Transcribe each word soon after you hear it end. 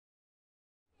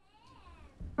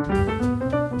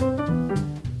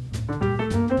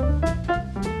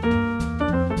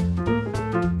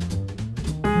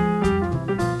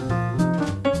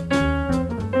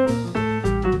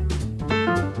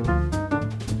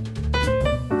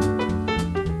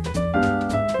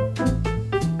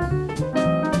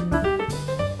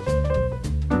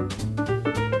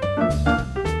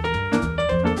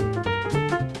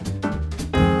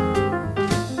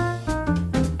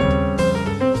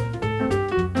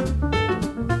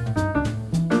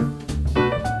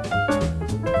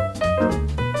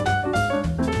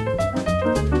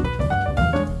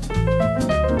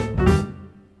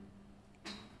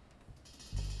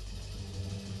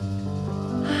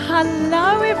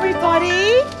Hello,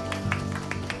 everybody.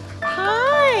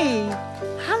 Hi.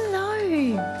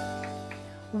 Hello.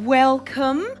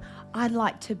 Welcome. I'd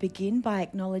like to begin by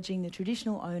acknowledging the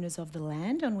traditional owners of the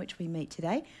land on which we meet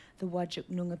today, the Whadjuk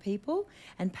Noongar people,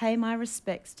 and pay my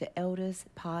respects to elders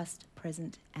past,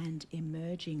 present and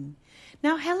emerging.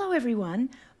 Now, hello everyone.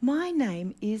 My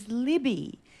name is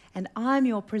Libby and I'm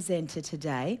your presenter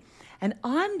today, and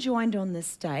I'm joined on the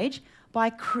stage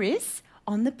by Chris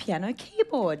on the piano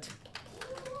keyboard.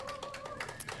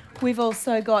 We've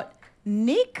also got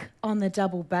Nick on the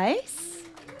double bass,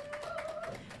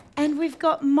 and we've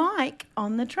got Mike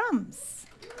on the drums.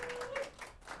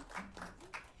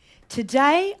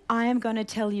 Today I am going to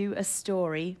tell you a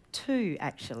story, two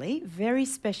actually, very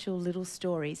special little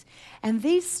stories, and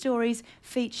these stories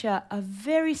feature a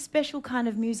very special kind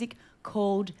of music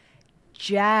called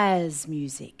jazz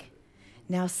music.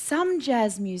 Now, some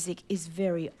jazz music is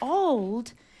very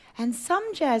old and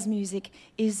some jazz music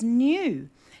is new.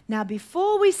 Now,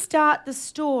 before we start the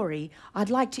story, I'd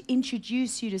like to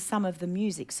introduce you to some of the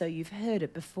music so you've heard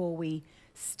it before we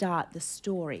start the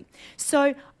story. So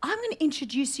I'm going to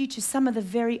introduce you to some of the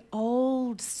very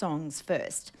old songs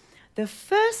first. The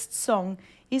first song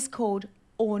is called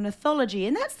Ornithology,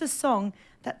 and that's the song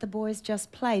that the boys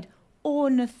just played,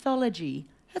 ornithology.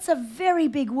 That's a very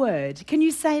big word. Can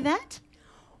you say that?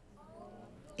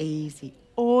 Easy.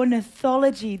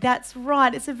 Ornithology, that's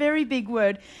right, it's a very big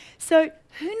word. So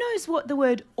who knows what the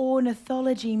word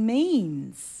ornithology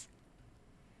means?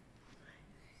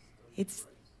 It's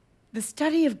the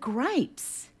study of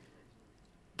grapes.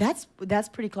 That's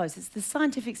pretty close. It's the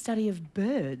scientific study of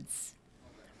birds.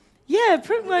 Yeah,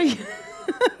 pretty much.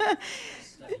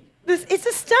 It's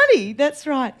a study, that's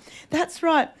right. That's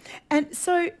right. And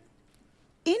so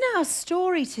in our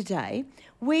story today,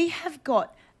 we have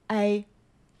got a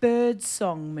bird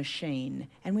song machine,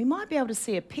 and we might be able to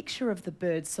see a picture of the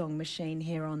bird song machine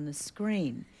here on the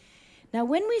screen. Now,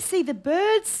 when we see the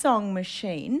bird song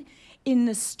machine in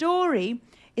the story,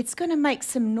 it's going to make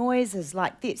some noises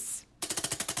like this.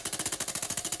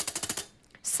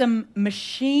 Some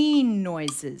machine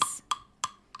noises.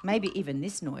 Maybe even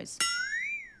this noise.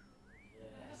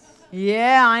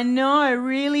 Yeah, I know,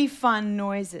 really fun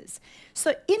noises.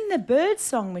 So in the bird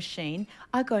song machine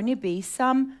are going to be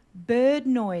some bird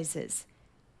noises.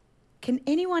 Can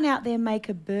anyone out there make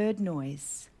a bird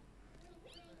noise?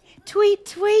 Tweet,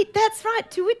 tweet, that's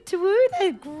right, tweet, twoo,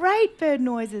 they're great bird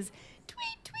noises.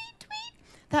 Tweet, tweet, tweet,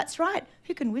 that's right.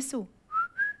 Who can whistle?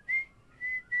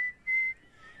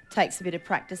 Takes a bit of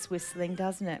practice whistling,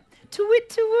 doesn't it? Tweet,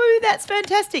 twoo, that's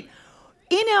fantastic.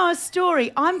 In our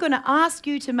story, I'm going to ask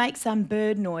you to make some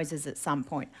bird noises at some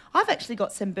point. I've actually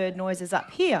got some bird noises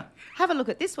up here. Have a look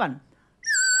at this one.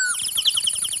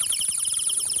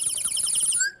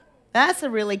 That's a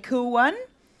really cool one.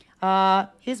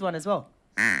 Here's one as well.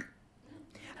 I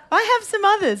have some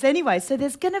others anyway, so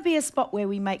there's going to be a spot where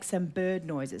we make some bird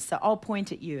noises, so I'll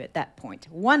point at you at that point.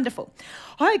 Wonderful.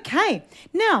 Okay,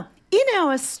 now, in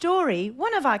our story,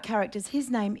 one of our characters, his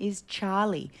name is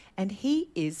Charlie, and he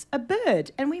is a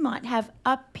bird, and we might have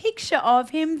a picture of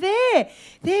him there.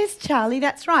 There's Charlie,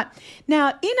 that's right.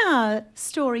 Now, in our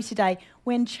story today,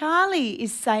 when Charlie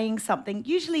is saying something,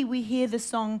 usually we hear the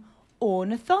song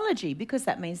ornithology, because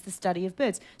that means the study of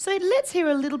birds. So let's hear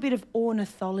a little bit of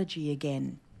ornithology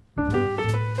again.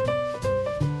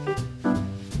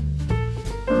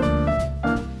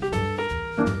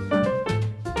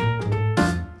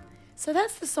 So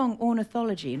that's the song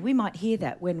Ornithology, and we might hear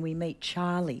that when we meet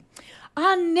Charlie.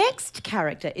 Our next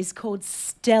character is called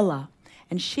Stella,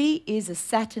 and she is a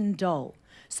satin doll.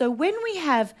 So when we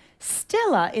have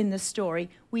Stella in the story,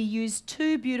 we use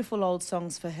two beautiful old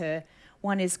songs for her.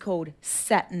 One is called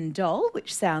Satin Doll,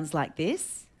 which sounds like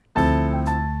this.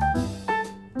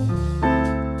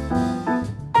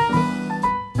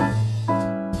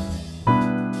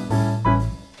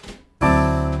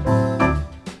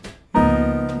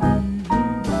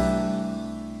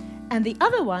 And the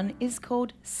other one is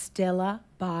called Stella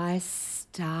by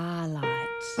Starlight.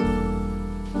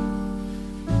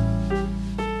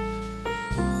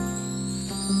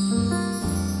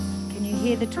 Can you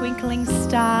hear the twinkling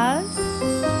stars?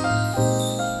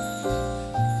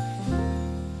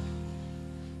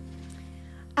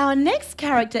 Our next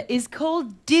character is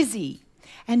called Dizzy,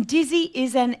 and Dizzy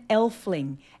is an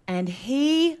elfling, and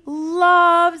he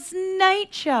loves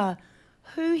nature.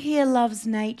 Who here loves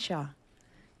nature?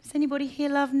 Does anybody here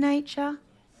love nature?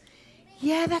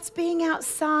 Yeah, that's being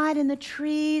outside and the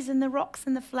trees and the rocks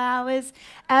and the flowers.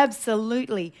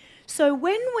 Absolutely. So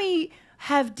when we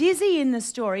have Dizzy in the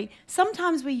story,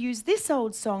 sometimes we use this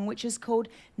old song, which is called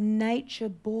Nature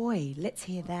Boy. Let's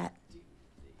hear that.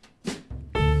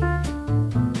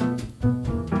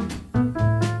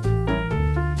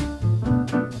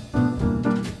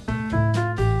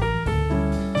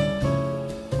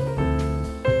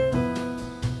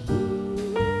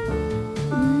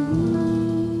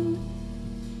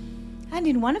 And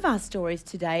in one of our stories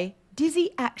today, Dizzy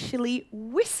actually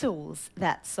whistles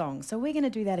that song. So we're going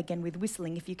to do that again with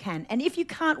whistling if you can. And if you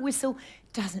can't whistle,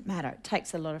 doesn't matter. It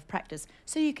takes a lot of practice.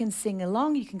 So you can sing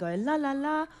along, you can go la la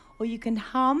la, or you can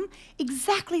hum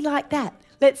exactly like that.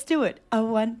 Let's do it.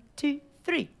 1, 2,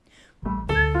 3.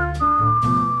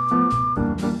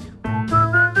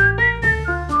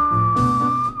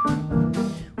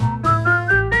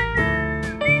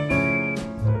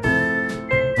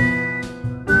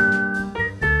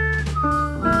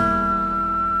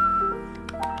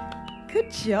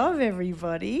 Good job,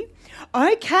 everybody.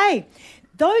 Okay,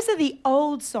 those are the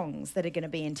old songs that are going to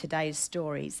be in today's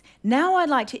stories. Now I'd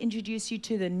like to introduce you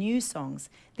to the new songs.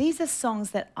 These are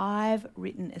songs that I've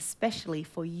written especially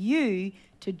for you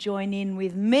to join in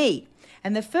with me.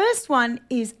 And the first one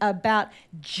is about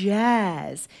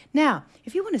jazz. Now,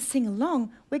 if you want to sing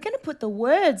along, we're going to put the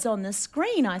words on the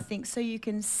screen, I think, so you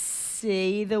can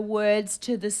see the words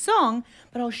to the song.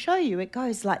 But I'll show you. It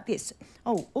goes like this.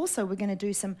 Oh, also, we're going to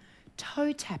do some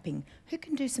toe tapping. Who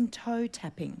can do some toe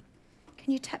tapping?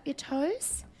 Can you tap your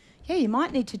toes? Yeah, you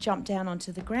might need to jump down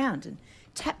onto the ground and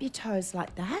tap your toes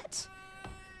like that.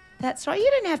 That's right.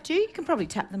 You don't have to. You can probably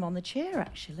tap them on the chair,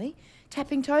 actually.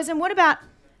 Tapping toes. And what about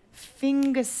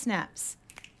finger snaps?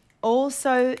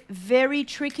 Also very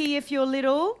tricky if you're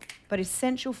little, but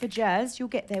essential for jazz. You'll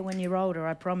get there when you're older,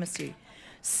 I promise you.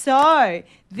 So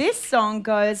this song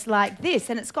goes like this,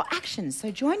 and it's got action, so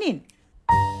join in.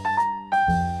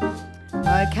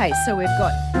 Okay, so we've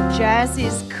got jazz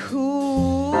is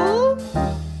cool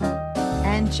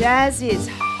and jazz is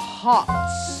hot.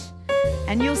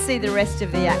 And you'll see the rest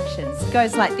of the actions. It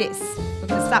goes like this. We're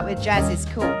going to start with jazz is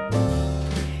cool.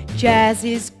 Jazz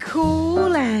is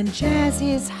cool and jazz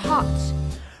is hot.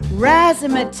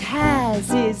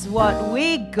 Razzmatazz is what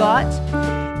we got.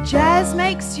 Jazz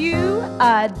makes you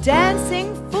a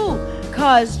dancing fool,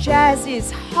 'cause jazz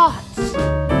is hot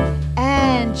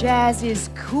and jazz is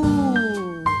cool.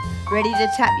 Ready to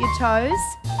tap your toes?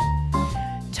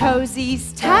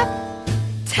 Toesies tap,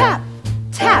 tap,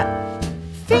 tap.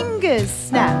 Fingers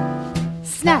snap,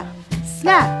 snap,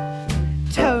 snap.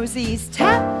 Toesies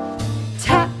tap,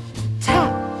 tap,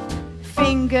 tap.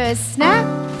 Fingers snap,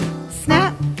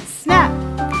 snap, snap.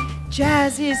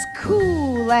 Jazz is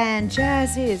cool and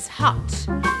jazz is hot.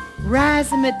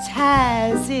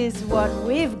 Razzmatazz is what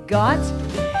we've got.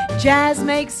 Jazz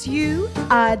makes you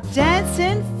a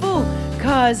dancing fool,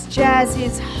 'cause jazz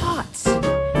is hot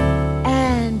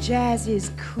and jazz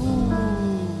is cool.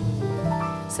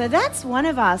 So that's one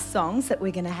of our songs that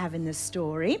we're going to have in the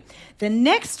story. The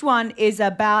next one is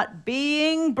about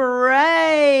being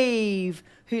brave.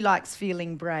 Who likes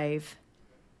feeling brave?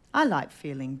 I like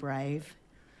feeling brave.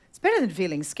 It's better than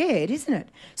feeling scared, isn't it?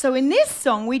 So in this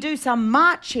song, we do some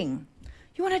marching.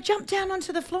 You want to jump down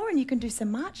onto the floor and you can do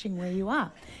some marching where you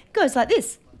are. It goes like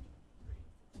this.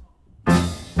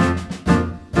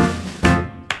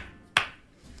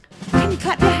 Can you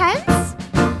clap your hands?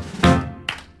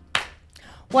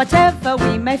 Whatever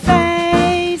we may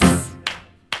face,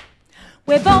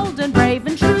 we're bold and brave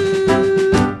and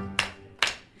true.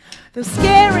 Though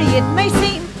scary it may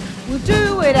seem, we'll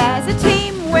do it as a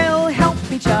team. We'll help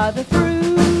each other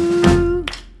through.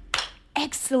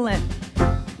 Excellent.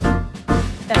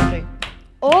 That'll do.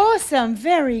 Awesome.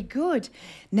 Very good.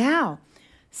 Now,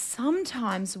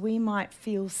 sometimes we might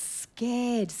feel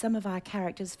scared. Some of our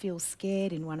characters feel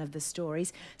scared in one of the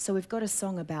stories. So we've got a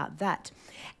song about that.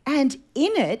 And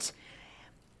in it,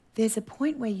 there's a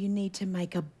point where you need to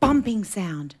make a bumping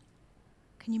sound.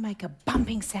 Can you make a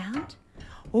bumping sound?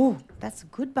 Oh, that's a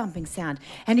good bumping sound.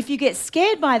 And if you get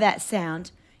scared by that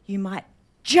sound, you might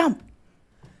jump.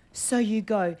 So you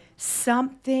go,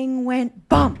 something went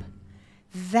bump.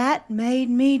 That made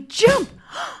me jump.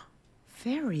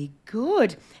 Very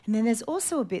good. And then there's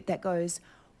also a bit that goes,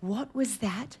 what was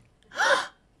that?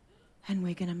 And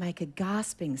we're going to make a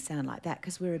gasping sound like that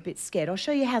because we're a bit scared. I'll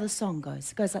show you how the song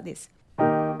goes. It goes like this.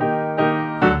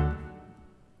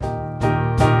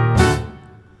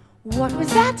 What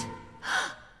was that?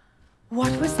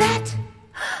 What was that?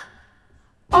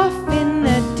 Off in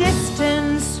the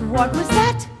distance, what was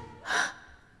that?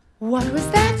 What was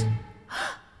that?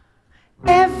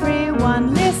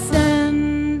 Everyone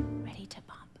listen. Ready to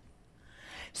bump.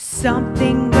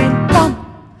 Something went bump.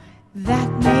 That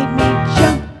made me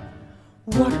jump.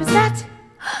 What was that?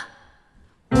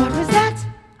 What was that?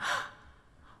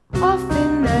 Off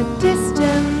in the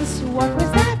distance, what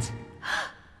was that?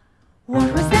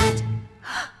 What was that?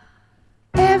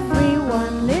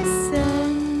 Everyone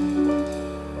listen.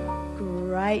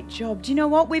 Great job. Do you know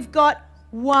what? We've got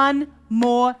one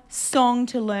more song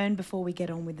to learn before we get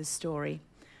on with the story.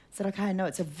 Is that okay? I know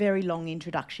it's a very long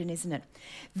introduction, isn't it?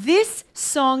 This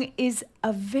song is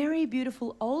a very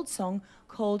beautiful old song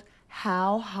called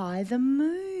How High the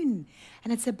Moon.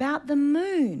 And it's about the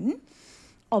moon,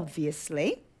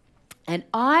 obviously. And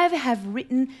I have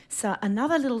written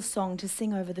another little song to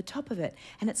sing over the top of it.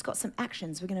 And it's got some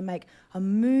actions. We're going to make a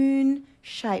moon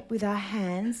shape with our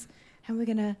hands. And we're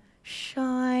going to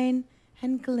shine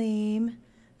and gleam.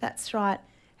 That's right.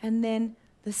 And then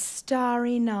the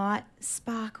starry night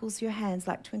sparkles your hands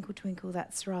like twinkle, twinkle.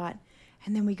 That's right.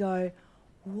 And then we go,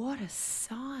 what a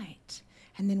sight.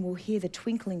 And then we'll hear the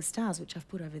twinkling stars, which I've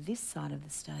put over this side of the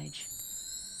stage.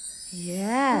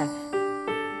 Yeah.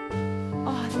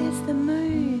 Oh, there's the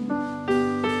moon.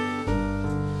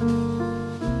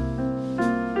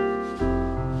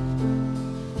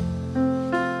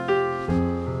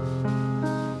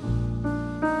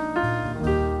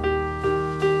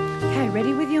 Okay,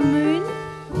 ready with your moon?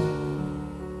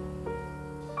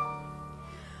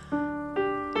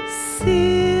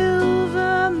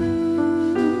 Silver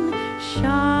moon,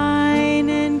 shine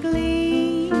and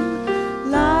gleam,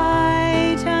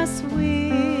 light us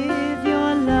with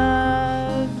your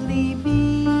lovely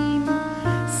beam.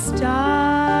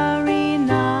 Starry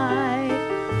night,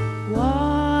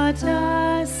 what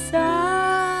a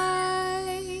sight.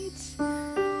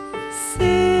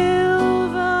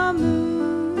 Silver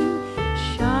moon,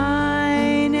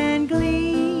 shine and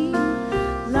gleam,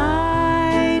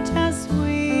 light us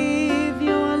with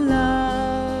your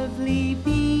lovely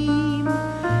beam.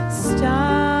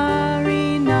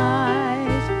 Starry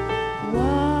night,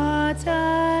 what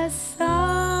a sight.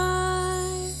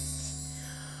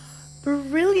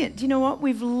 Brilliant. Do you know what?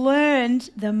 We've learned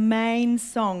the main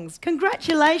songs.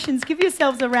 Congratulations. Give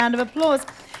yourselves a round of applause.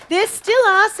 There still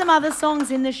are some other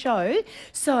songs in the show,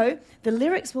 so the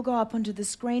lyrics will go up onto the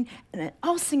screen and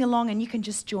I'll sing along and you can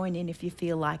just join in if you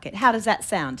feel like it. How does that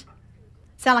sound?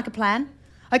 Sound like a plan?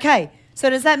 Okay, so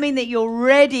does that mean that you're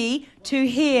ready to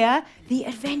hear the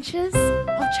adventures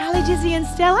of Charlie, Jazzy and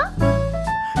Stella?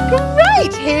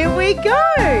 Great, here we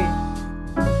go.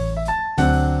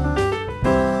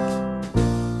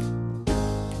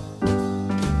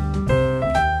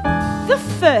 The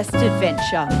first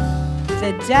adventure,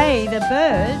 the day the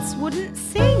birds wouldn't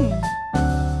sing.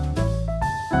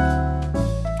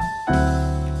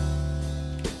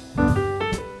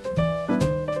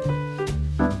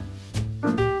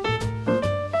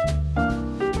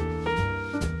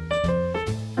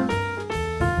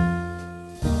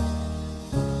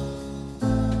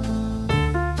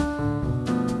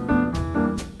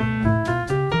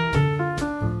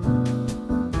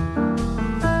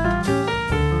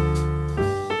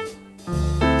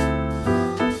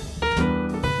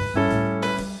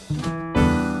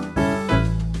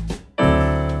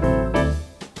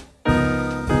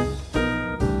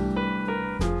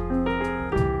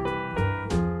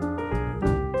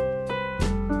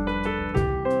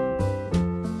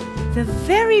 The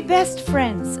very best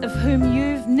friends of whom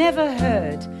you've never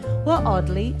heard were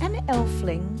oddly an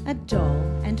elfling, a doll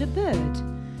and a bird.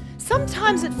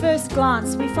 Sometimes at first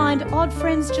glance we find odd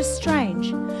friends just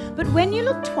strange, but when you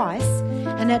look twice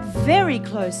and at very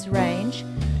close range,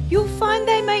 you'll find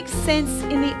they make sense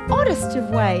in the oddest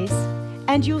of ways,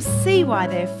 and you'll see why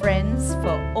they're friends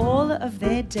for all of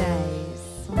their days.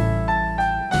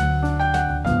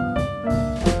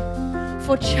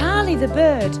 For Charlie the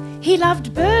bird, he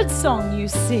loved birdsong, you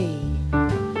see,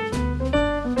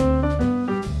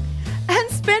 and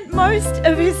spent most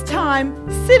of his time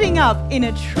sitting up in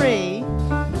a tree.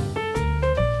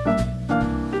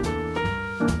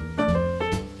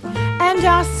 And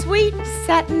our sweet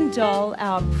satin doll,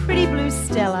 our pretty blue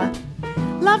Stella,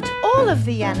 loved all of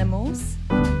the animals,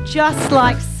 just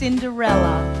like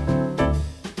Cinderella.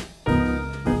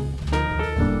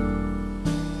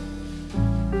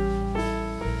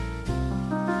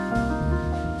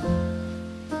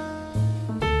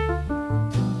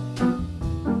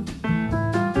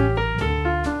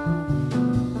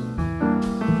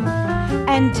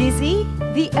 Dizzy,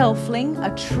 the elfling, a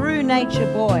true nature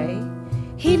boy,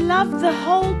 he loved the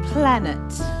whole planet.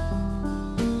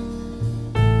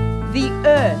 The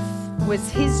earth was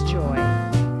his joy.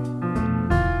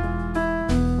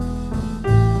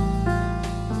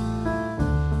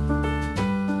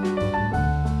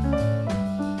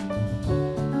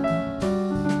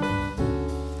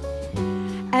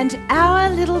 And our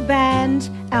little band,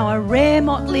 our rare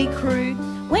motley crew,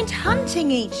 went hunting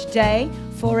each day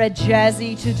for a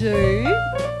jazzy to do.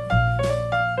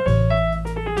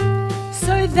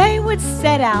 So they would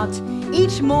set out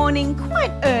each morning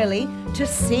quite early to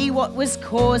see what was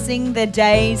causing the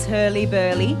day's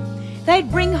hurly-burly. They'd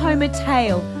bring home a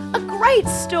tale, a great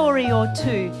story or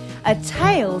two, a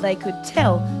tale they could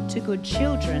tell to good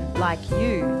children like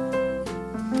you.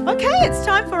 Okay, it's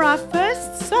time for our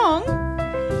first song.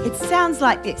 It sounds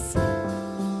like this.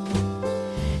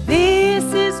 This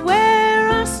is where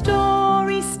our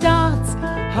story starts,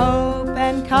 hope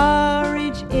and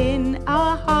courage in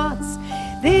our hearts.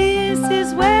 This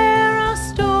is where our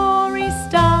story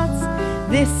starts.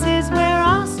 This is where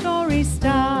our story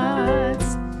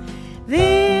starts.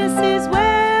 This is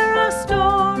where our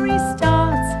story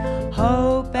starts,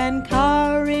 hope and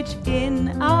courage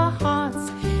in our hearts.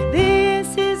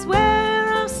 This is where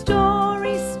our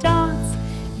story starts.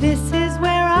 This is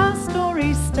where our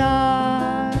story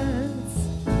starts.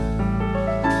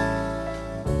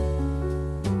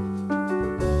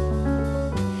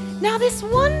 Now this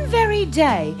one very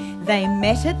day they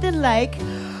met at the lake,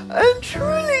 and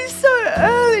truly so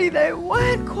early they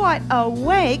weren't quite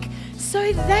awake,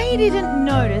 so they didn't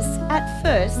notice at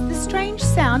first the strange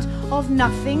sound of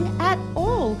nothing at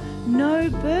all, no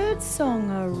bird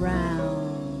song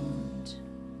around.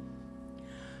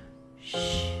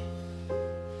 Shh,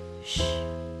 shh,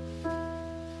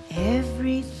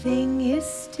 everything is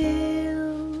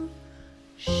still.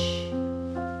 Shh,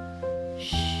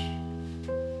 shh,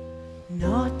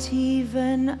 not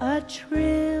even a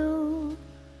trill.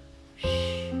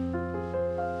 Shh,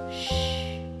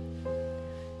 shh,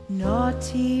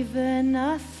 not even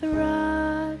a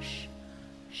thrush.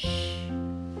 Shh,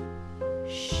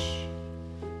 shh,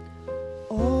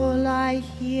 all I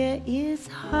hear is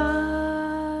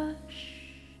hush.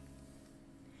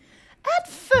 At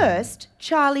first,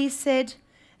 Charlie said,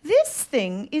 "This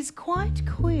thing is quite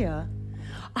queer.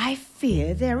 I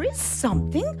fear there is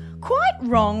something quite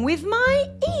wrong with my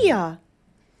ear."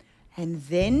 And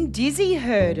then Dizzy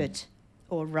heard it,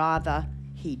 or rather,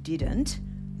 he didn't.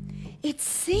 It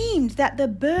seemed that the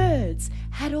birds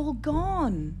had all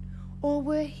gone or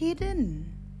were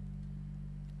hidden.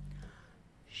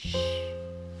 Shh,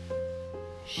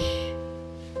 shh,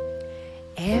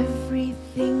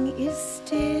 everything is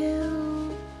still.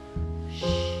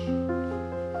 Shh,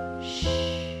 shh,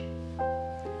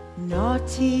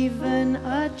 not even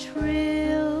a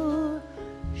trill.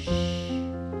 Shh,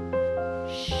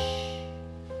 shh,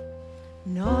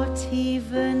 not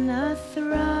even a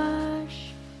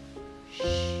thrush.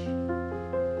 Shh,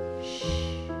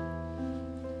 shh,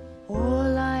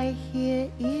 all I hear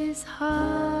is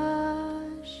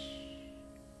hush.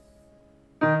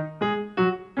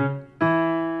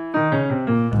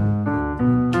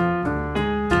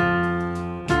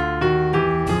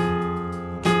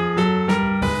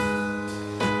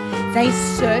 They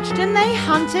searched and they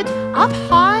hunted up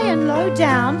high and low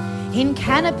down, in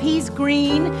canopies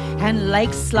green and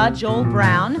lake sludge all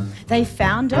brown. They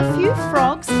found a few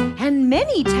frogs and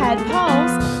many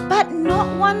tadpoles, but not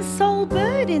one sole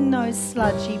bird in those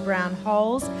sludgy brown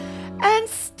holes. And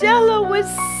Stella was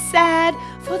sad,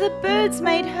 for the birds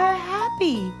made her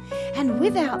happy, and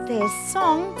without their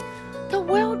song, the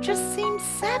world just seemed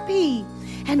sappy.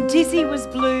 And Dizzy was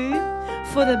blue,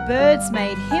 for the birds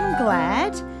made him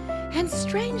glad, and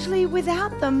strangely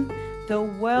without them, the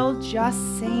world just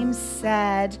seems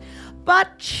sad.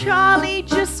 But Charlie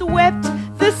just wept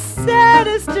the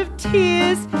saddest of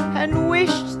tears and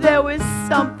wished there was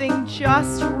something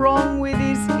just wrong with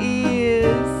his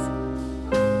ears.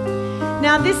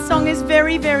 Now this song is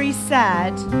very, very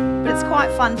sad, but it's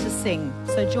quite fun to sing,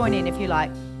 so join in if you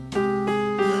like.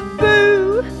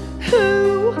 Boo,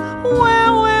 hoo, wah,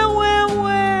 wah, wah,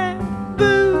 wah.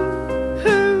 Boo,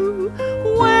 hoo,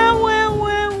 wah, wah,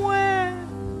 wah, wah.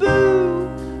 Boo,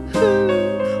 hoo,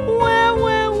 wah,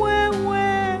 wah, wah,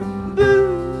 wah. Boo,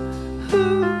 hoo,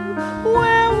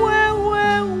 wah, wah,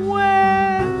 wah,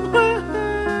 wah.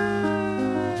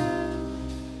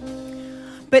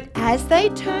 But as they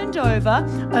turned over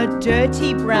a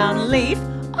dirty brown leaf,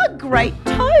 a great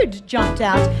Toad jumped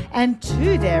out and,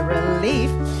 to their relief,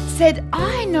 said,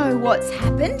 "I know what's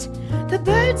happened. The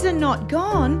birds are not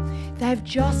gone. They've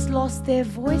just lost their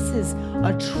voices.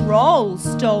 A troll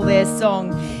stole their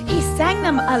song. He sang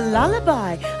them a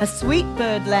lullaby, a sweet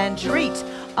birdland treat,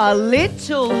 a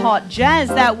little hot jazz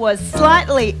that was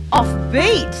slightly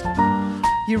offbeat."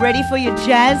 You ready for your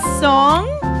jazz song?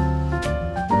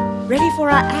 Ready for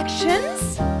our actions?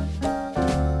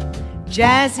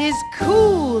 Jazz is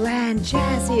cool and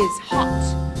jazz is hot.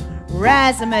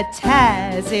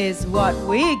 Razzmatazz is what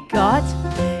we got.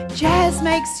 Jazz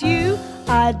makes you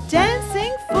a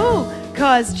dancing fool,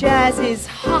 'cause jazz is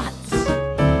hot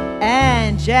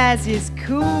and jazz is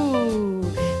cool.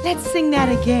 Let's sing that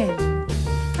again.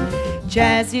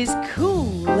 Jazz is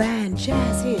cool and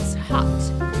jazz is hot.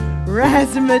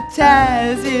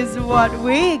 Razzmatazz is what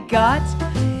we got.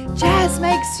 Jazz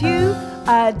makes you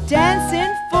a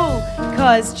dancing fool,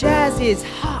 'cause jazz is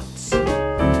hot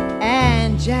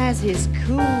and jazz is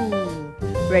cool.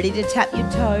 Ready to tap your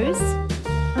toes?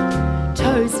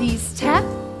 Toesies tap,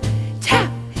 tap,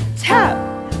 tap.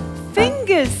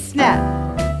 Fingers snap,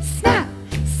 snap,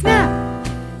 snap.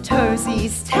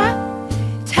 Toesies tap,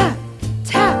 tap,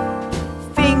 tap.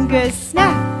 Fingers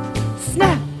snap,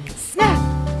 snap, snap.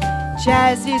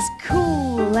 Jazz is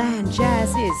cool and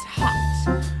jazz is hot.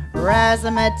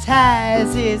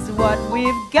 Razzmatazz is what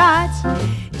we've got.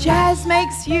 Jazz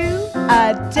makes you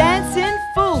a dancing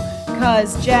fool,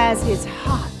 'cause jazz is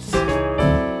hot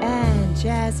and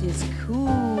jazz is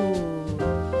cool.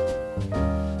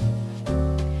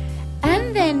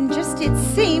 And then just it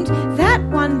seemed that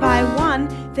one by one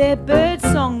their bird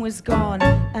song was gone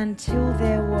until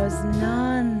there was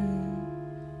none.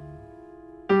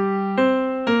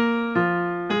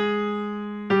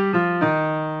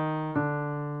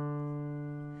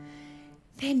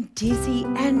 Then Dizzy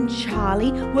and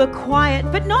Charlie were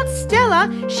quiet, but not Stella.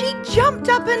 She jumped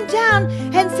up and down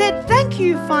and said, "Thank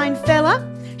you, fine fella."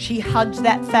 She hugged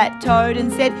that fat toad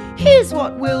and said, "Here's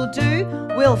what we'll do.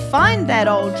 We'll find that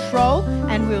old troll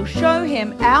and we'll show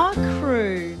him our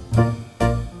crew."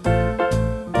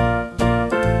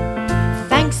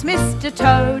 "Thanks, Mr.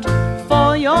 Toad,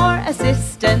 for your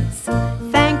assistance.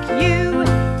 Thank you.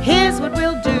 Here's what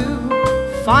we'll do.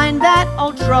 Find that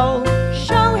old troll,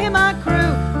 show him our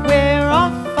crew. We're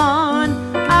off on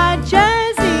a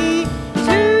jazzy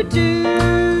to-do."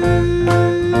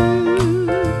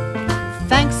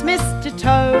 "Thanks, Mr.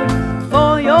 Toad,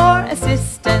 for your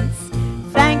assistance.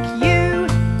 Thank you.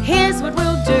 Here's what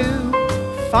we'll do.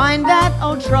 Find that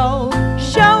old troll,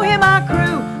 show him our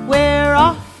crew. We're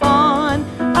off on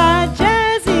a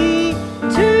jazzy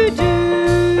to-do."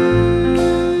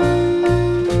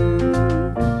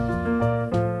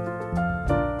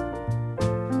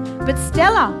 "But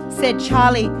Stella," said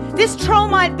Charlie, "this troll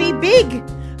might be big."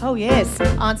 "Oh yes,"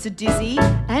 answered Dizzy,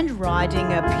 "and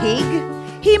riding a pig.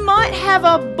 He might have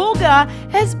a booger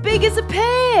as big as a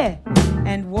pear.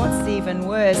 And what's even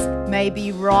worse,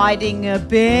 maybe riding a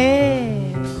bear."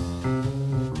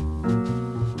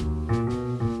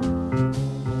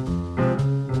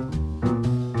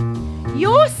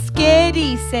 "You're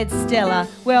scaredy," said Stella.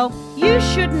 "Well, you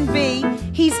shouldn't be.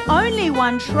 He's only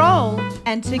one troll,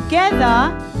 and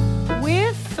together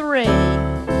we're three."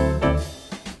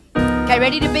 Okay,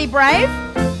 ready to be brave?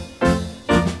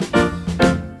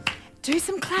 Do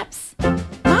some claps.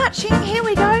 Marching, here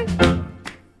we go.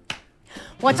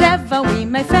 Whatever we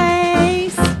may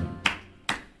face,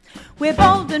 we're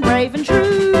bold and brave and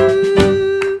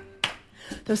true.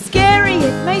 Though scary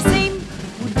it may seem,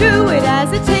 we'll do it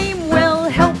as a team. We'll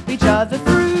help each other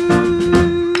through.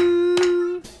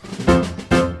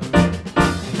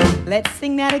 Let's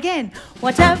sing that again.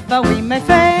 Whatever we may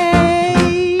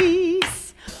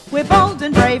face, we're bold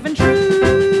and brave and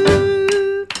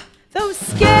true. Though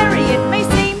scary it may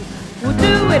seem, we'll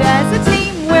do it as a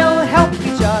team. We'll help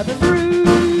each other through.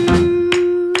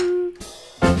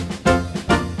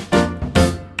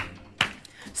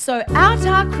 So out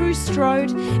our crew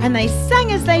strode, and they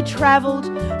sang as they travelled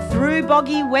through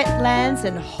boggy wetlands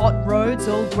and hot roads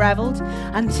all gravelled,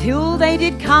 until they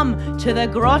did come to the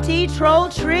grotty troll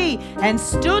tree, and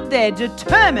stood there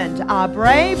determined, our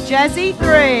brave jazzy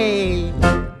three.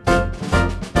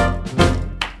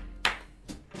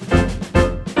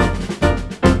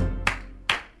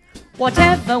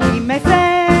 Whatever we may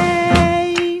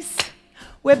face,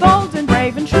 we're bold and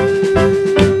brave and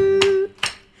true.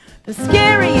 Though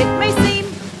scary it may seem,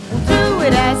 we'll do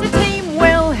it as a team.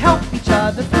 We'll help each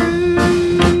other through.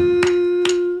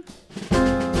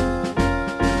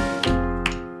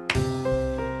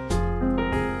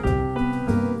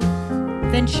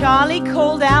 Then Charlie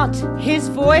called out, his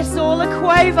voice all a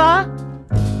quaver.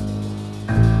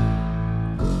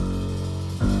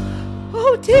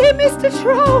 Oh dear Mr.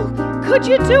 Troll, could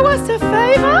you do us a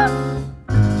favour?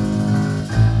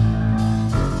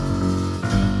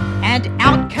 And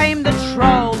out came the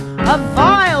troll, a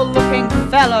vile-looking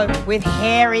fellow with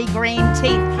hairy green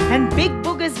teeth and big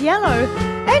boogers yellow.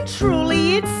 And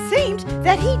truly it seemed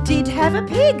that he did have a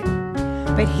pig,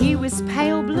 but he was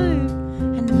pale blue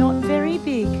and not very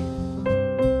big.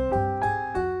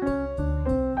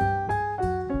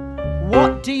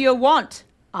 "What do you want?"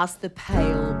 asked the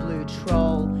pale blue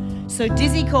troll. So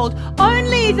Dizzy called,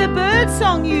 "Only the bird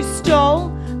song you stole."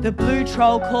 The blue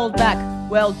troll called back,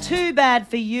 "Well, too bad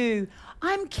for you.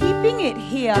 I'm keeping it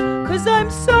here 'cause I'm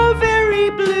so very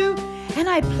blue, and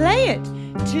I play it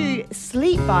to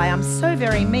sleep by. I'm so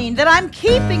very mean that I'm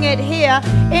keeping it here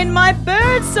in my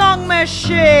bird song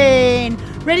machine."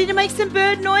 Ready to make some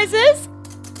bird noises?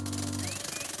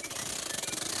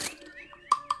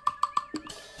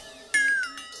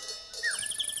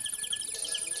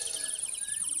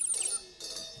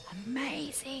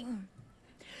 Amazing.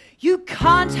 You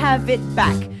can't have it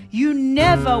back. You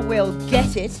never will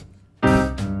get it.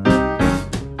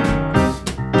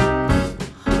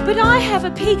 But I have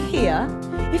a pig here.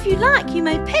 If you like, you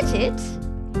may pet it.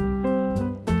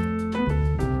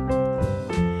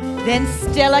 Then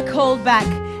Stella called back,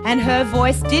 and her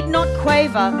voice did not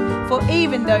quaver, for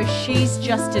even though she's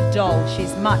just a doll,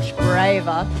 she's much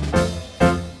braver.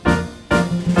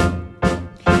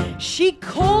 She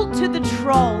called to the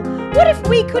troll, "What if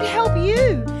we could help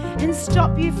you and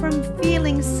stop you from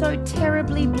feeling so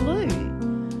terribly blue?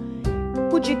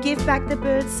 Would you give back the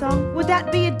bird song? Would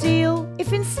that be a deal?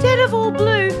 If instead of all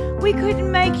blue, we could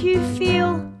make you feel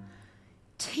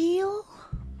teal?"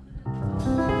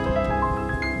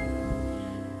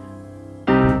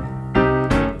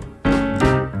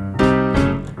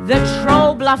 The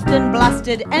troll bluffed and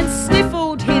blustered and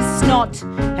sniffled his snot,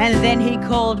 and then he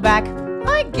called back,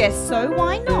 "I guess so,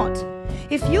 why not?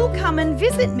 If you'll come and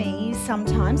visit me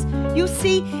sometimes, you'll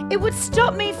see it would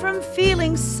stop me from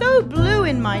feeling so blue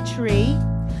in my tree.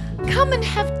 Come and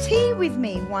have tea with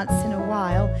me once in a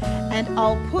while, and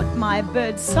I'll put my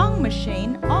bird song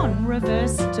machine on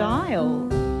reverse dial."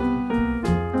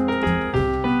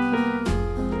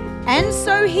 And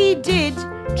so he did,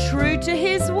 true to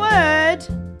his word.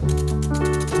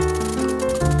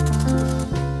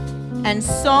 And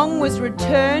song was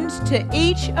returned to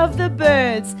each of the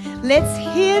birds. Let's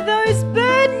hear those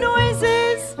bird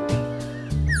noises.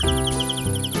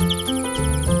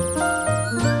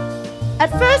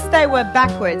 At first they were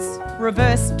backwards,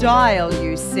 reverse dial,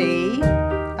 you see.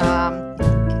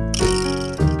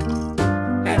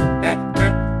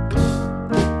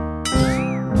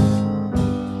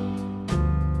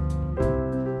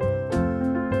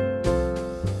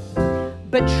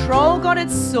 But Troll got it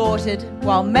sorted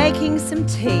while making some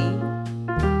tea.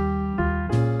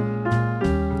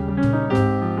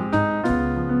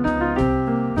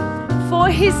 For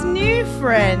his new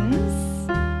friends,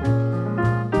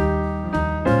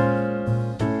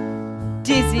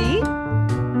 Dizzy,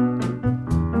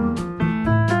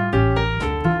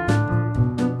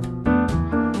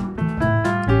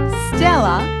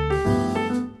 Stella,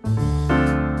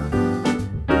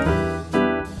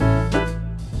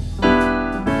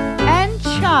 and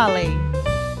Charlie.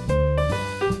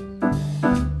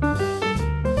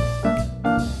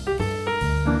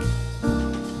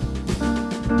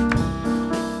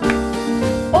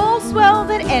 All's well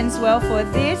that ends well for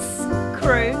this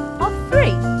crew of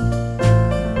three.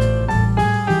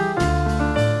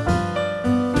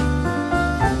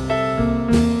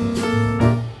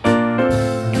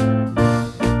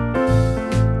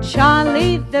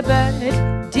 Charlie the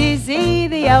bird, Dizzy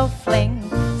the elfling,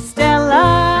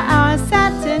 Stella our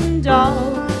satin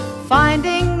doll,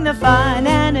 finding the fun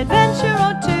and adventure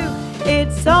or two,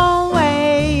 it's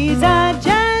always a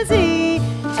jazzy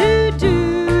to do.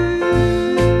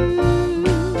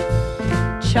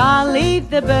 Charlie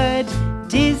the bird,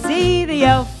 Dizzy the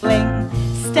elfling,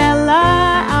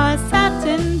 Stella our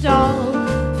satin doll,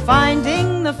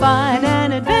 finding the fun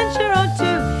and adventure or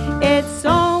two, it's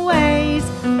always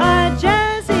a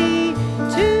jazzy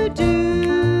to do.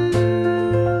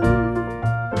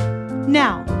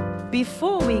 Now,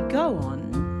 before we go on,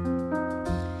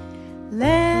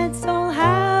 let's all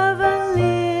have a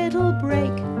little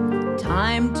break.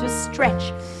 Time to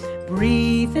stretch,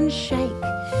 breathe and shake.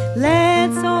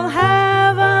 Let's all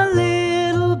have a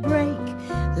little break.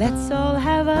 Let's all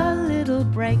have a little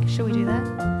break. Shall we do that?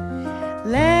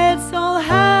 Let's all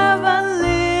have a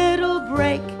little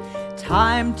break.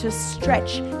 Time to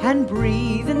stretch and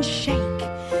breathe and shake.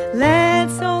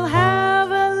 Let's all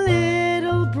have a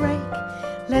little break.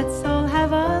 Let's all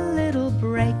have a little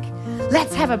break.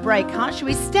 Let's have a break, huh? Should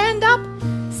we stand up,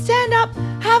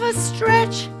 have a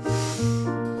stretch,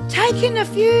 take in a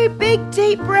few big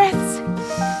deep breaths.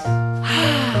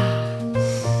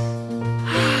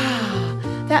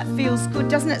 That feels good,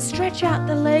 doesn't it? Stretch out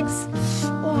the legs.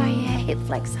 Oh yeah, hip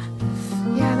flexor.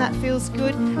 Yeah, that feels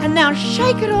good. And now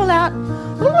shake it all out.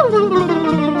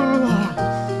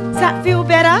 Does that feel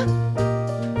better?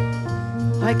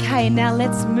 Okay, now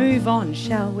let's move on,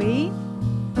 shall we?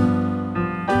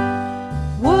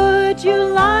 Would you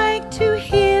like to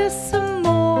hear some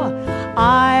more?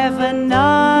 I've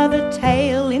another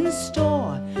tale in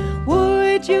store.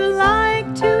 Would you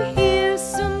like to hear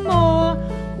some more?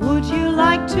 Would you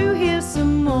like to hear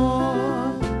some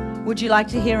more? Would you like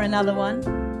to hear another one?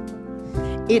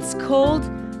 It's called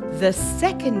The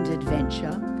Second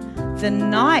Adventure. The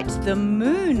night the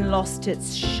moon lost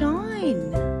its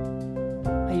shine.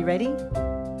 Are you ready?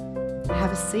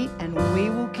 Have a seat and we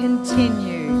will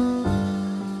continue.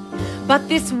 But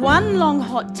this one long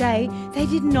hot day, they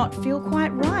did not feel quite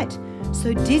right.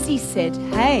 So Dizzy said,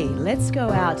 hey, let's go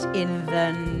out in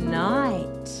the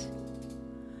night.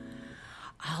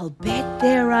 I'll bet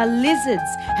there are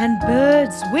lizards and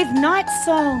birds with night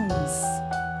songs.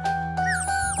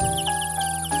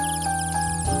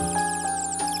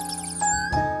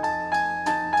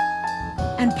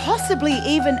 And possibly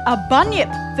even a bunyip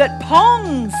that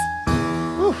pongs.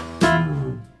 Oof.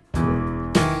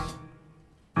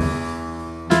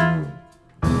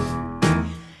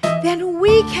 Then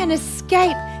we can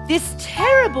escape this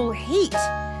terrible heat.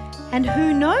 And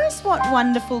who knows what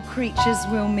wonderful creatures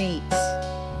we'll meet.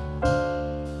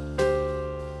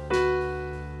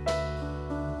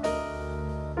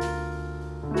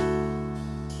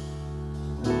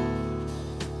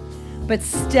 But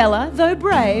Stella, though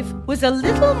brave, was a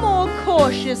little more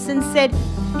cautious and said,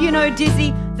 you know,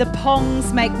 Dizzy, the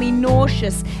pongs make me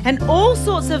nauseous and all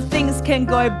sorts of things can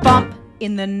go bump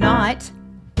in the night.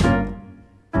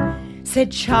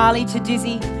 Said Charlie to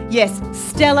Dizzy, yes,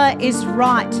 Stella is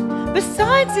right.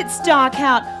 Besides, it's dark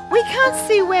out. We can't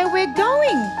see where we're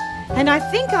going. And I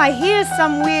think I hear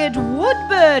some weird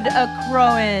woodbird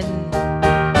a-crowing.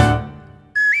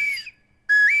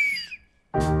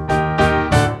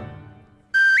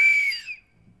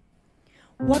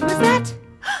 What was that?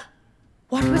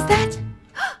 What was that?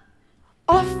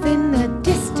 Off in the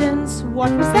distance,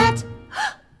 what was that?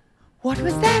 What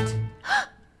was that?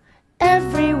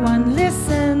 Everyone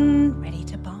listen. Ready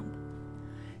to bump?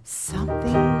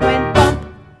 Something went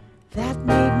bump. That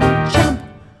made me jump.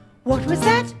 What was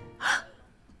that?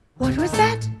 What was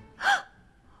that?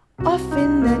 Off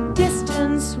in the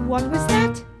distance, what was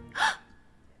that?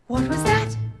 What was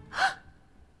that?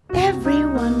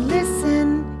 Everyone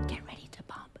listen.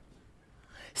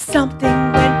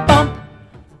 Something went bump,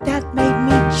 that made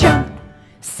me jump.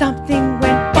 Something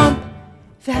went bump,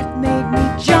 that made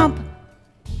me jump.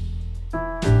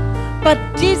 But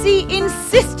Dizzy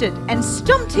insisted and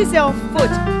stomped his elf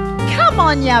foot. Come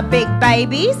on, ya big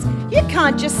babies, you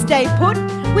can't just stay put.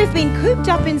 We've been cooped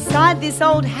up inside this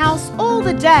old house all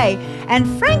the day. And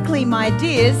frankly, my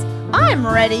dears, I'm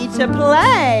ready to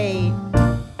play.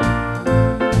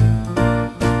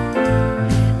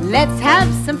 Let's have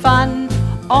some fun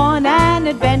on an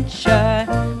adventure.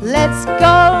 Let's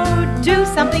go do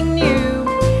something new.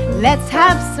 Let's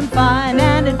have some fun,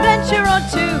 an adventure or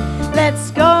two.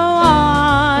 Let's go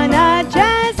on a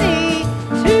jazzy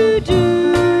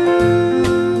to-do.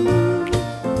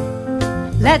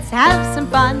 Let's have some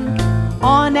fun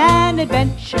on an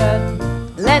adventure.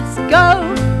 Let's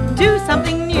go do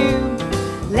something new.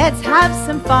 Let's have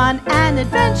some fun, an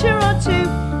adventure or two.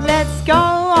 Let's go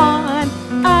on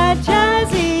a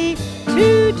jazzy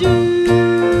to-do.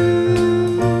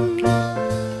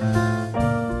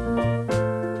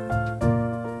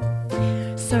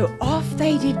 So off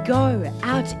they did go,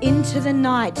 out into the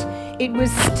night. It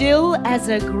was still as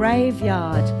a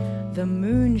graveyard, the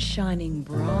moon shining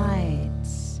bright.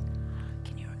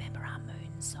 Can you remember our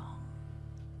moon song?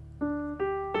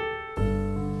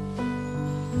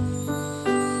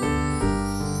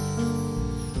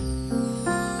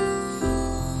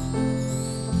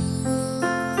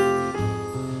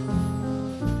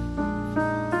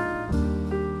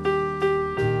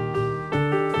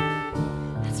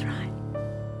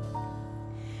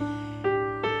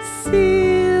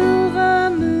 Silver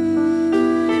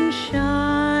moon,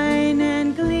 shine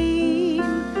and gleam,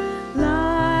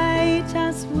 light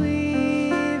us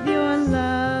with your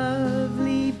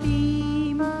lovely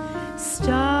beam.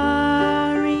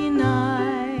 Starry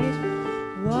night,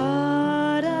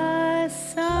 what a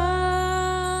sight.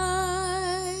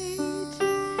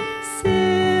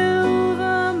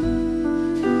 Silver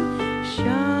moon,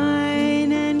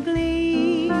 shine and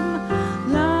gleam.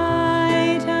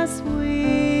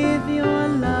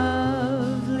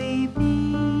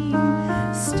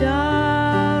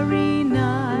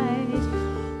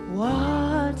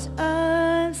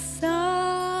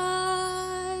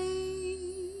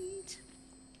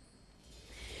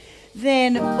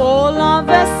 Then all of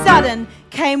a sudden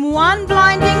came one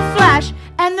blinding flash,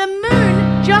 and the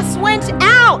moon just went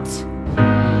out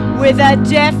with a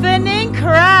deafening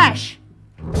crash.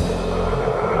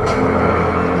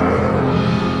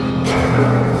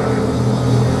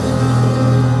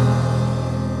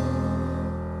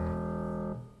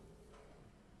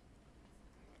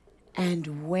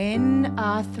 And when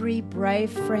our three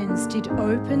brave friends did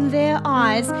open their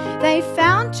eyes, they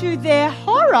found to their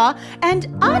horror and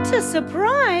utter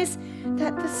surprise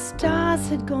that the stars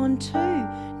had gone too,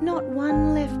 not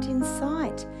one left in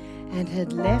sight, and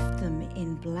had left them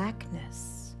in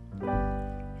blackness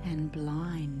and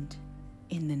blind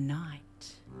in the night.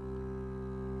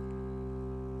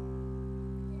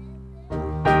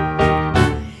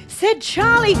 Said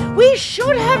Charlie, we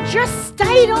should have just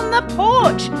stayed on the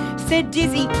porch. Said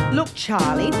Dizzy, look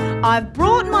Charlie, I've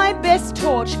brought my best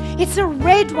torch. It's a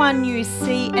red one you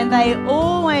see, and they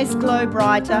always glow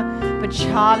brighter. But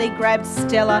Charlie grabbed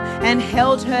Stella and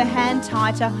held her hand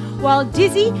tighter, while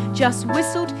Dizzy just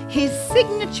whistled his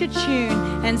signature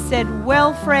tune and said,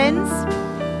 well friends,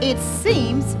 it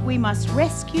seems we must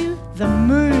rescue the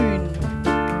moon.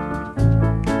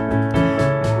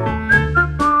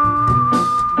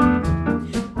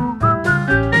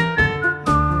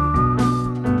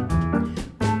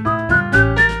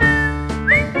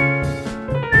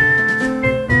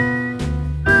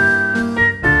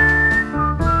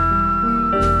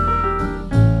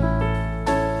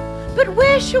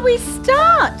 Shall we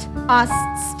start?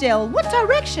 Asked Stella. What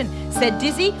direction? Said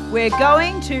Dizzy. We're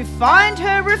going to find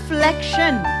her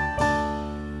reflection.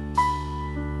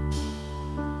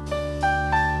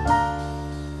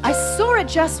 I saw it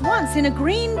just once in a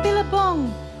green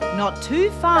billabong, not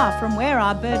too far from where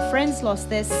our bird friends lost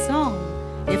their song.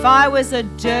 If I was a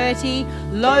dirty,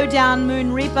 low-down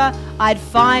moon reaper, I'd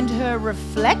find her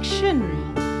reflection.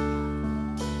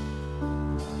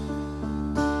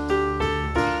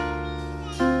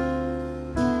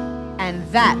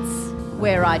 That's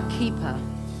where I'd keep her.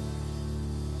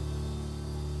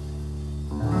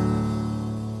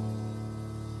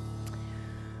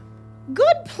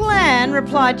 Good plan,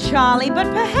 replied Charlie, but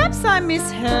perhaps I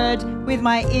misheard with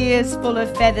my ears full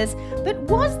of feathers. But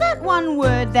was that one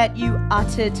word that you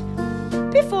uttered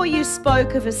before you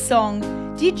spoke of a song?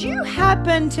 Did you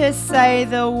happen to say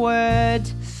the word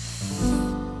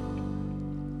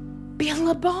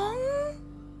billabong?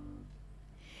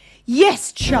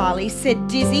 Yes, Charlie, said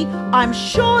Dizzy, I'm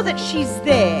sure that she's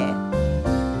there.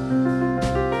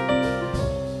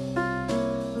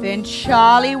 Then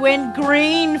Charlie went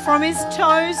green from his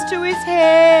toes to his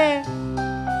hair.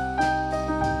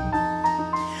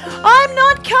 I'm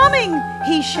not coming,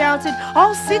 he shouted,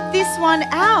 I'll sit this one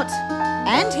out.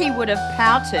 And he would have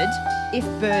pouted if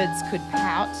birds could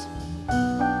pout.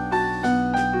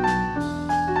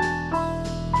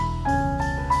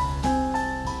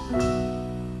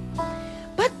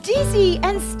 Dizzy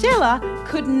and Stella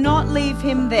could not leave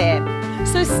him there.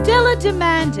 So Stella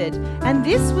demanded, and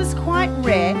this was quite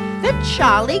rare, that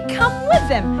Charlie come with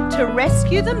them to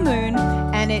rescue the moon.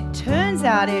 And it turns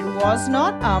out it was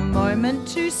not a moment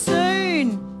too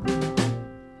soon.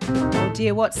 Oh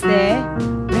dear, what's there?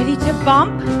 Ready to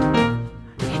bump?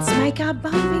 Let's make our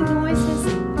bumping noises.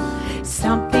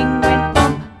 Something went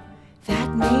bump,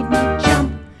 that made me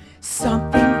jump.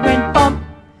 Something went bump,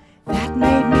 that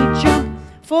made me jump.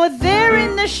 For there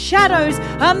in the shadows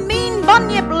a mean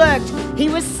bunyip lurked. He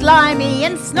was slimy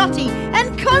and snotty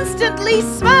and constantly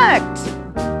smirked.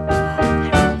 There he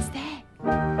is there.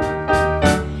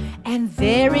 And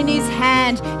there in his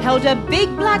hand held a big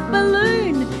black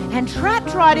balloon, and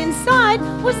trapped right inside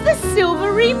was the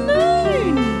silvery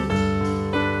moon.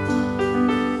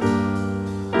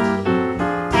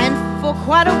 And for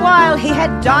quite a while he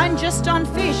had dined just on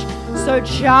fish, so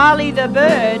Charlie the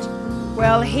bird,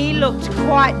 well, he looked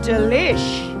quite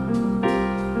delish.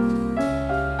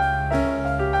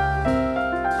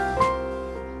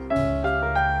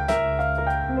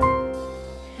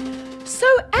 So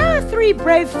our three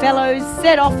brave fellows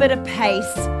set off at a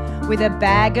pace, with a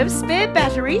bag of spare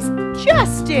batteries,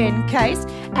 just in case,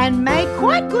 and made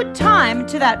quite good time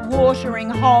to that watering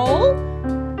hole.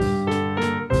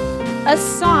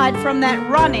 Aside from that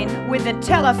run-in with the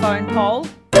telephone pole.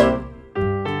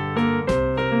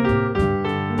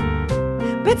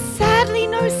 But sadly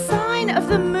no sign of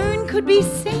the moon could be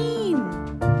seen.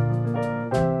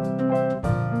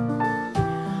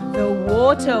 The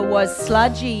water was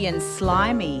sludgy and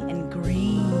slimy and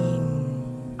green.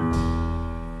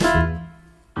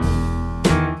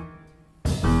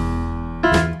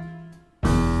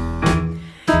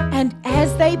 And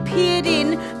as they peered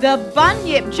in, the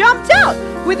bunyip jumped out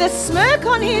with a smirk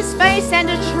on his face and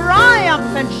a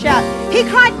triumphant shout. He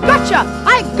cried, "Gotcha!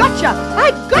 I gotcha! I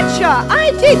gotcha!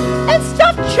 I did!" and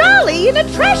stuffed Charlie in a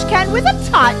trash can with a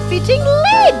tight-fitting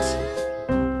lid.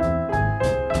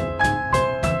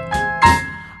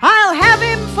 "I'll have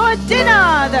him for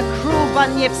dinner," the cruel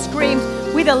bunyip screamed,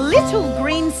 with a little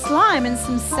green slime and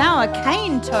some sour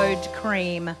cane toad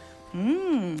cream.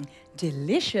 Mmm,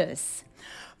 delicious.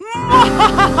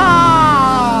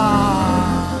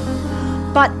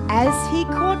 But as he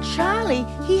caught Charlie,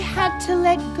 he had to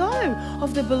let go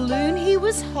of the balloon he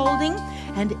was holding,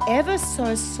 and ever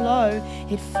so slow,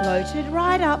 it floated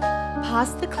right up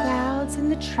past the clouds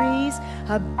and the trees,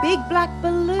 a big black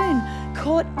balloon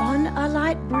caught on a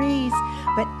light breeze.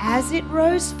 But as it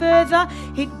rose further,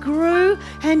 it grew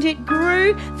and it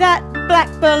grew. That black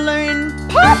balloon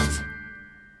popped,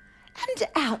 and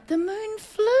out the moon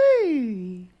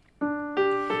flew.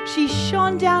 She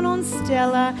shone down on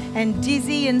Stella and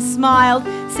dizzy and smiled,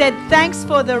 said thanks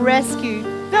for the rescue,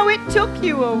 though it took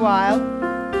you a while.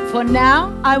 For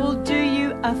now I will do you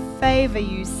a favour,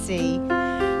 you see,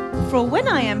 for when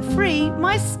I am free,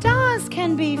 my stars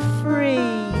can be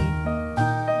free.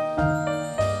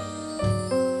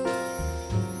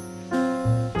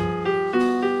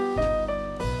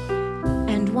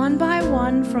 And one by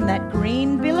one from that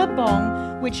green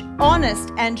billabong, which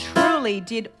honest and truly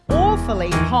did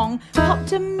awfully pong,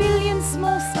 popped a million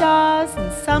small stars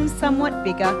and some somewhat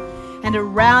bigger, and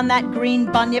around that green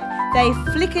bunyip they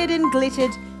flickered and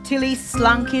glittered till he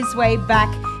slunk his way back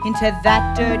into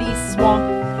that dirty swamp,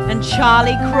 and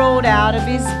Charlie crawled out of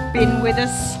his bin with a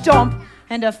stomp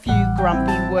and a few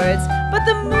grumpy words, but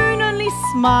the moon only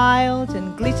smiled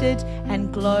and glittered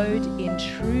and glowed in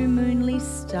true moonly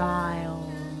style.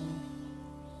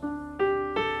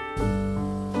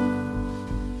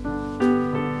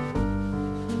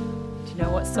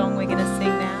 What song we're going to sing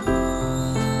now?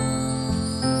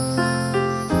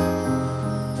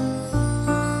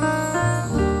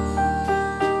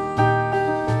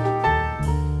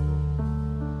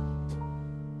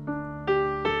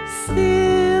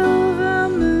 Silver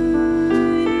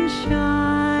moon,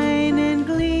 shine and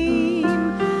gleam,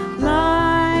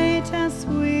 light us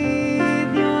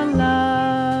with your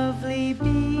lovely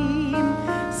beam.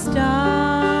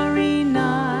 Starry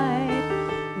night,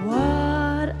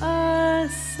 what a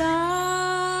sight.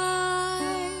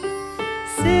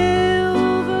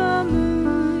 Silver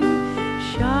moon,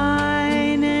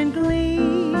 shine and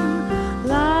gleam,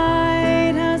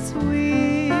 light us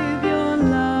with your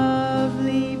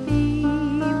lovely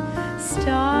beam.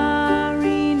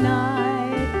 Starry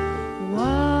night,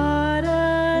 what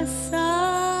a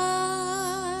sight.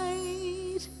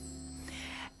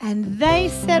 And they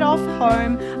set off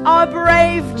home, our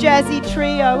brave jazzy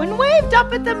trio, and waved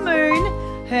up at the moon,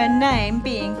 her name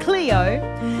being Cleo.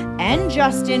 And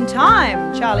just in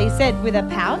time, Charlie said with a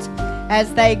pout,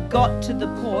 as they got to the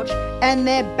porch and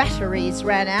their batteries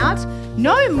ran out.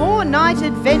 No more night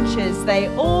adventures, they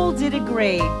all did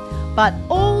agree, but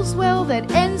all's well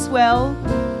that ends well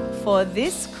for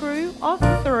this crew of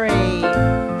three.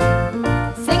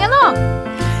 Sing along!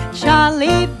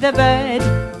 Charlie the bird,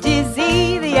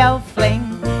 Dizzy the elfling,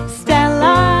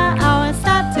 Stella our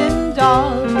satin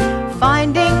doll,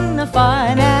 finding the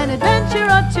fun and adventure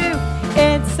or two,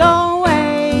 it's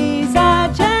always a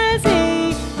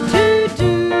jazzy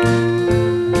to-do.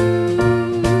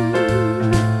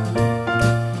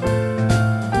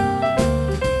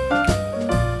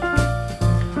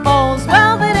 All's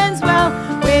well that ends well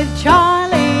with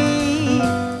Charlie,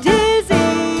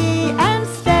 Dizzy and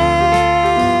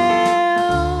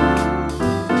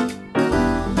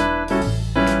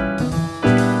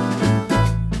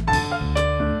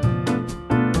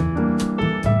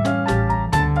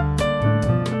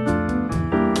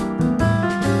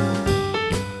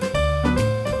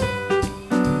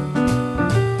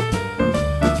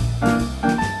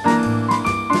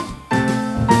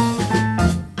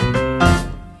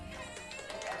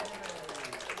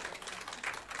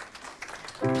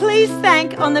Please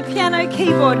thank on the piano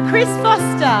keyboard Chris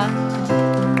Foster,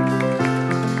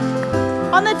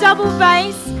 on the double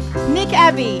bass Nick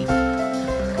Abbey,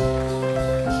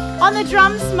 on the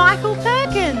drums Michael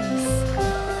Perkins.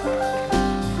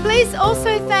 Please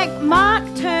also thank Mark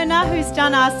Turner, who's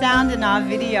done our sound and our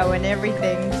video and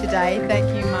everything today. Thank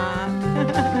you, Mark.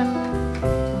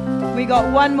 We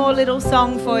got one more little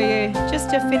song for you just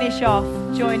to finish off.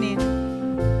 Join in.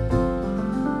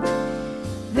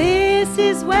 This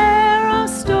is where our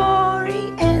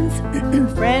story ends.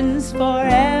 Friends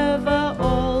forever,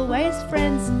 always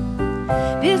friends.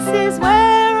 This is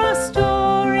where our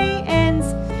story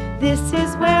ends. This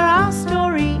is where our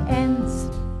story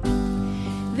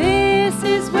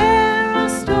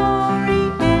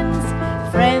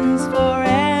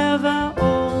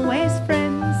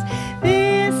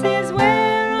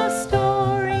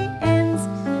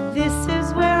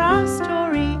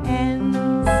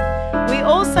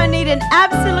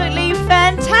absolutely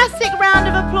fantastic round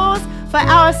of applause for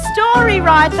our story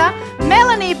writer,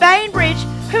 Melanie Bainbridge,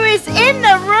 who is in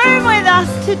the room with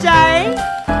us today,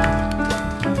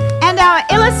 and our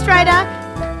illustrator,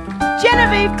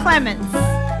 Genevieve Clements.